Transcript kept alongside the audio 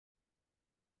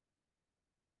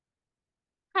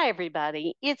Hi,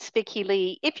 everybody. It's Vicki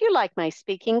Lee. If you like my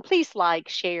speaking, please like,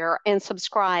 share, and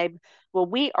subscribe. Well,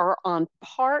 we are on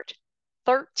part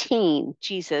 13.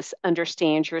 Jesus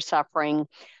understands your suffering.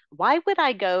 Why would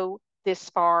I go this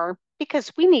far? Because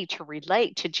we need to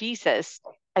relate to Jesus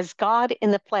as God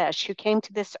in the flesh who came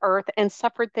to this earth and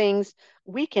suffered things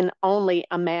we can only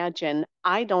imagine.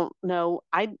 I don't know.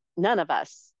 None of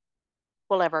us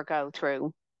will ever go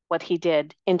through what he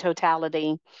did in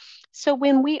totality. So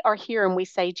when we are here and we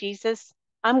say, Jesus,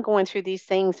 I'm going through these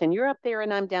things and you're up there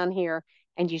and I'm down here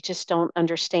and you just don't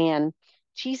understand.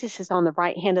 Jesus is on the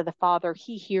right hand of the Father.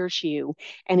 He hears you.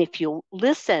 And if you'll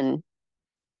listen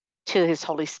to his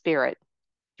Holy Spirit,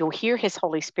 you'll hear his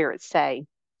Holy Spirit say,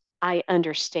 I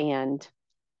understand.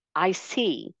 I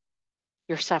see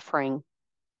your suffering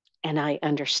and I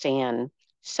understand.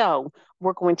 So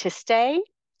we're going to stay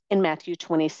in Matthew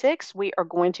 26. We are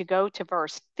going to go to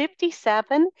verse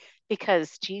 57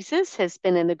 because Jesus has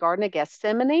been in the Garden of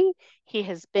Gethsemane. He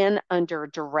has been under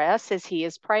duress as he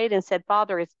has prayed and said,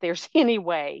 Father, if there's any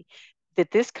way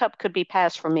that this cup could be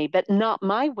passed from me, but not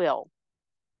my will,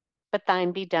 but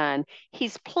thine be done.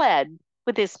 He's pled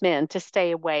with his men to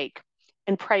stay awake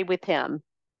and pray with him,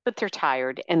 but they're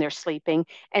tired and they're sleeping.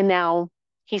 And now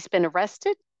he's been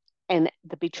arrested, and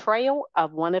the betrayal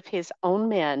of one of his own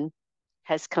men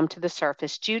has come to the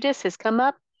surface. Judas has come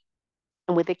up,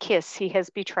 and with a kiss, he has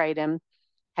betrayed him.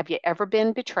 Have you ever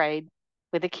been betrayed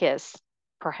with a kiss?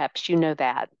 Perhaps you know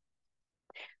that.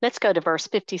 Let's go to verse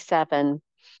 57.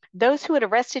 Those who had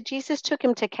arrested Jesus took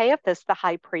him to Caiaphas, the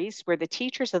high priest, where the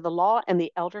teachers of the law and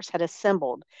the elders had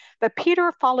assembled. But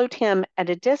Peter followed him at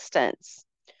a distance,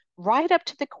 right up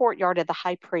to the courtyard of the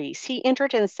high priest. He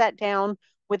entered and sat down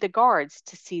with the guards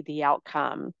to see the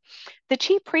outcome. The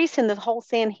chief priests and the whole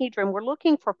Sanhedrin were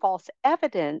looking for false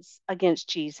evidence against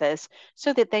Jesus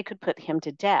so that they could put him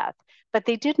to death. But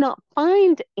they did not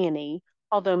find any,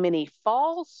 although many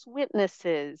false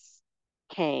witnesses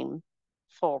came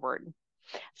forward.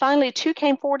 Finally, two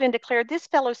came forward and declared, This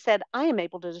fellow said, I am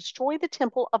able to destroy the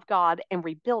temple of God and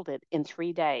rebuild it in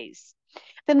 3 days.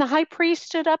 Then the high priest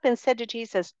stood up and said to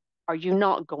Jesus, Are you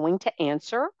not going to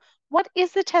answer? What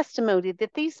is the testimony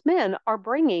that these men are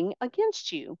bringing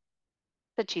against you?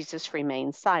 But Jesus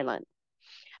remained silent.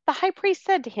 The high priest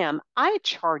said to him, I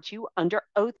charge you under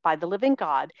oath by the living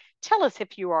God. Tell us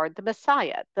if you are the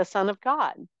Messiah, the Son of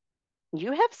God.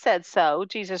 You have said so,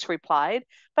 Jesus replied.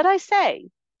 But I say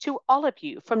to all of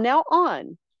you, from now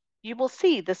on, you will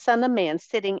see the Son of Man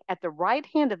sitting at the right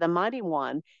hand of the Mighty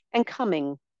One and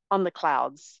coming on the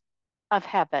clouds of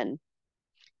heaven.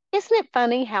 Isn't it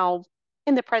funny how,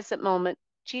 in the present moment,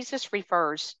 Jesus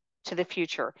refers to the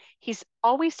future? He's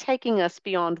always taking us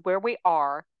beyond where we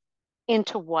are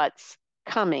into what's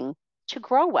coming to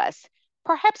grow us,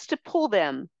 perhaps to pull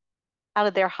them out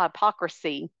of their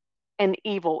hypocrisy and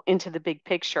evil into the big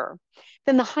picture.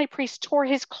 Then the high priest tore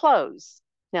his clothes.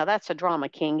 Now that's a drama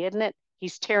king, isn't it?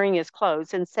 He's tearing his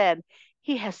clothes and said,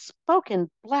 He has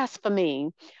spoken blasphemy.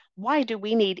 Why do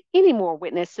we need any more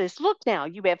witnesses? Look now,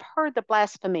 you have heard the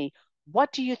blasphemy.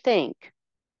 What do you think?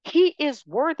 He is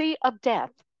worthy of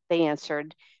death, they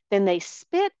answered. Then they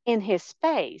spit in his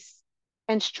face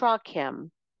and struck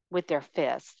him with their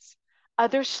fists.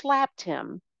 Others slapped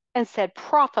him and said,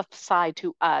 Prophesy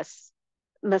to us,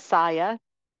 Messiah,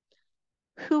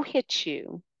 who hit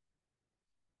you?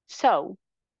 So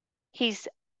he's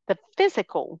the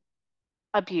physical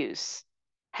abuse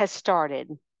has started.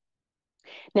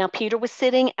 Now Peter was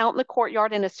sitting out in the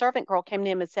courtyard, and a servant girl came to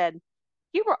him and said,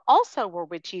 You were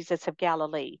with Jesus of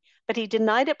Galilee. But he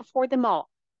denied it before them all.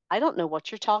 I don't know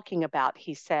what you're talking about,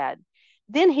 he said.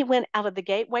 Then he went out of the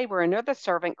gateway where another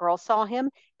servant girl saw him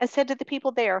and said to the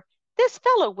people there, This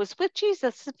fellow was with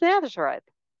Jesus of Nazareth.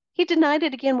 He denied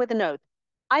it again with an oath.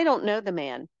 I don't know the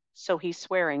man. So he's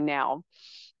swearing now.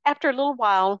 After a little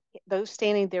while, those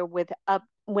standing there went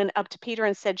up to Peter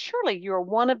and said, Surely you are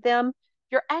one of them.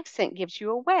 Your accent gives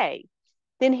you away.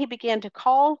 Then he began to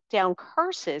call down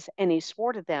curses and he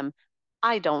swore to them,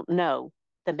 I don't know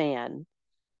the man.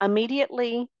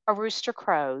 Immediately a rooster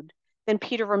crowed. Then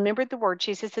Peter remembered the word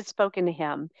Jesus had spoken to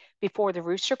him: Before the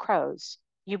rooster crows,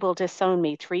 you will disown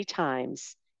me 3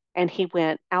 times. And he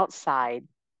went outside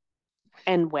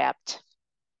and wept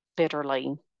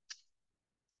bitterly.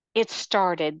 It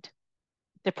started.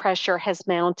 The pressure has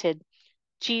mounted.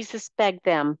 Jesus begged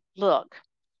them, Look,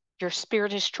 your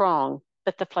spirit is strong,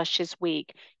 but the flesh is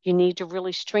weak. You need to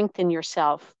really strengthen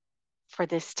yourself for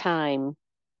this time.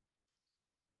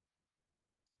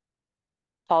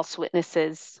 False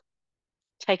witnesses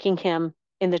taking him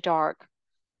in the dark,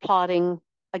 plotting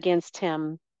against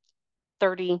him,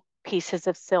 30 pieces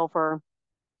of silver.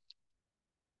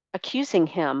 accusing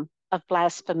him of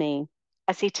blasphemy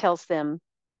as he tells them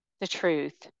the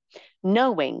truth,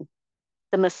 knowing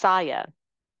the Messiah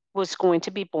was going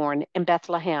to be born in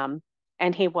Bethlehem,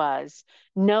 and he was,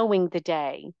 knowing the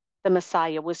day the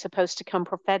Messiah was supposed to come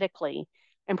prophetically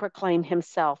and proclaim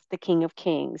himself the King of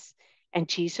Kings. And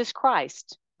Jesus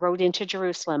Christ rode into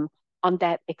Jerusalem on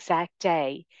that exact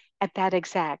day, at that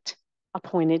exact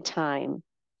appointed time.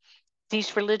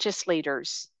 These religious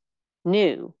leaders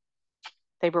knew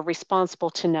they were responsible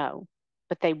to know,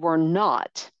 but they were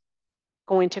not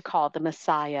going to call the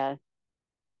Messiah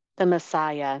the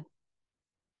Messiah.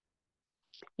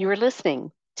 You are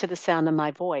listening to the sound of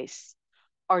my voice.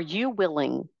 Are you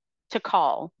willing to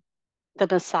call the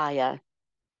Messiah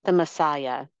the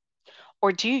Messiah?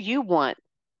 Or do you want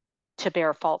to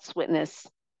bear false witness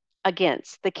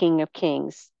against the King of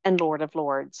Kings and Lord of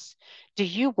Lords? Do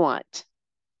you want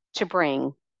to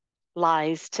bring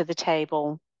lies to the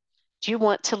table? Do you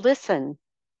want to listen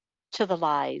to the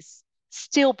lies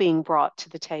still being brought to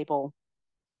the table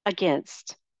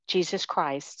against Jesus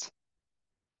Christ,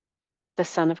 the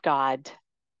Son of God,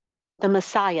 the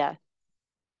Messiah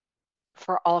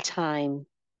for all time?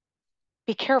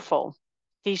 Be careful.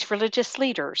 These religious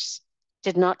leaders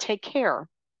did not take care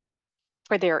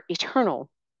for their eternal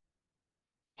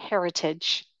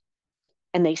heritage,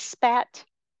 and they spat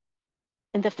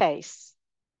in the face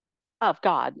of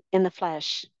God in the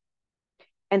flesh,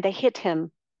 and they hit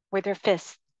him with their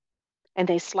fists, and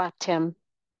they slapped him,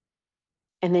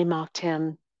 and they mocked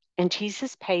him. And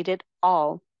Jesus paid it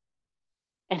all,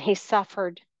 and he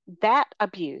suffered that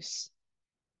abuse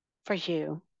for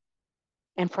you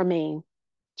and for me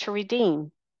to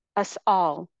redeem us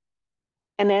all.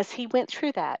 And as he went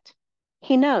through that,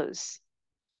 he knows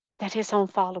that his own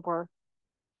follower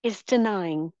is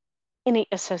denying any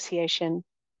association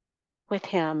with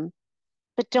him.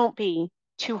 But don't be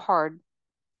too hard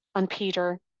on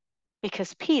Peter,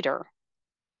 because Peter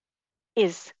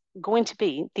is going to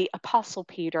be the Apostle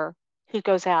Peter who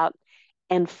goes out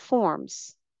and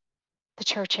forms the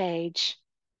church age.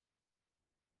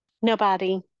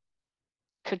 Nobody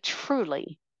could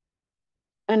truly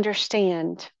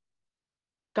understand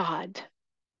God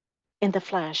in the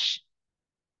flesh,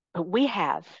 but we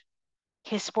have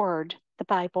his word, the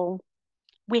Bible.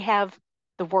 We have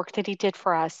the work that he did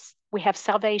for us. We have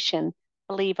salvation.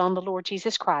 Believe on the Lord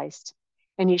Jesus Christ,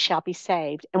 and you shall be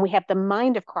saved. And we have the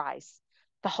mind of Christ,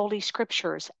 the Holy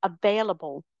Scriptures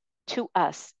available to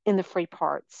us in the free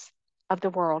parts of the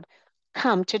world.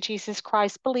 Come to Jesus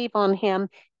Christ, believe on him,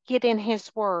 get in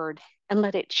his word, and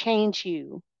let it change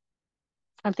you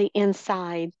from the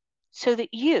inside so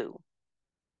that you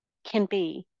can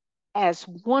be as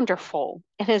wonderful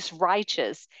and as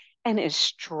righteous and as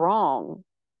strong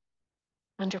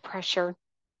under pressure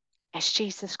as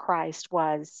Jesus Christ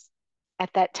was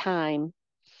at that time.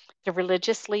 The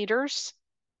religious leaders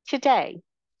today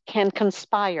can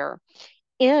conspire,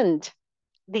 end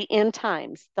the end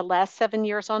times, the last 7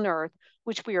 years on earth,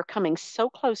 which we are coming so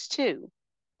close to.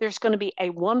 There's going to be a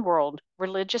one world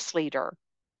religious leader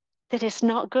that is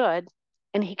not good,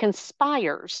 and he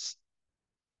conspires,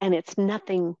 and it's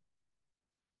nothing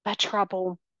but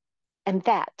trouble. And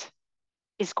that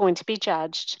is going to be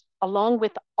judged along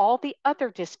with all the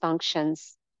other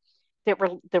dysfunctions that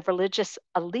the religious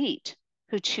elite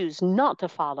who choose not to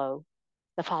follow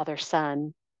the Father,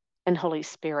 Son, and Holy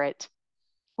Spirit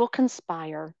will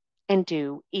conspire and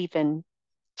do even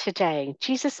today.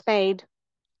 Jesus made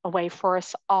a way for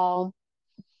us all.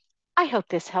 I hope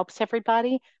this helps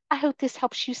everybody. I hope this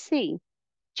helps you see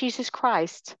Jesus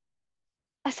Christ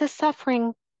as a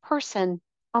suffering person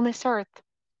on this earth,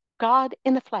 God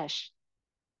in the flesh,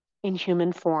 in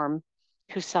human form,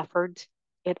 who suffered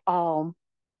it all.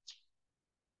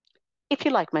 If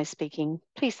you like my speaking,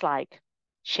 please like,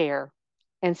 share,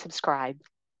 and subscribe.